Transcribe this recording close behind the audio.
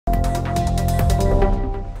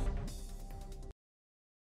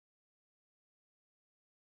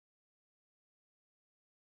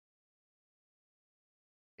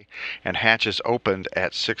and hatches opened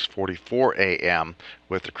at 6:44 a.m.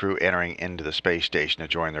 with the crew entering into the space station to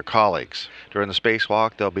join their colleagues. During the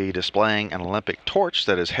spacewalk, they'll be displaying an Olympic torch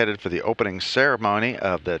that is headed for the opening ceremony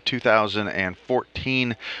of the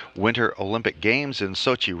 2014 Winter Olympic Games in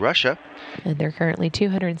Sochi, Russia. And they're currently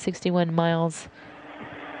 261 miles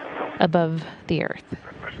above the Earth.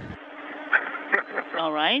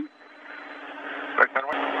 All right.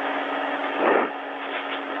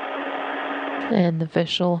 And the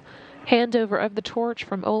official handover of the torch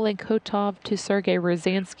from Oleg Kotov to Sergei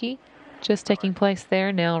Rosansky just taking place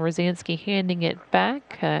there. Now Rosansky handing it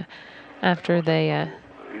back after they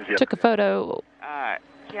took a photo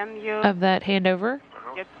Can you of that handover.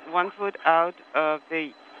 get 1 foot out of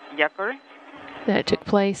the yakor? That took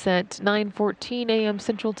place at 9:14 a.m.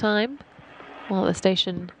 Central Time while the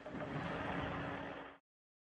station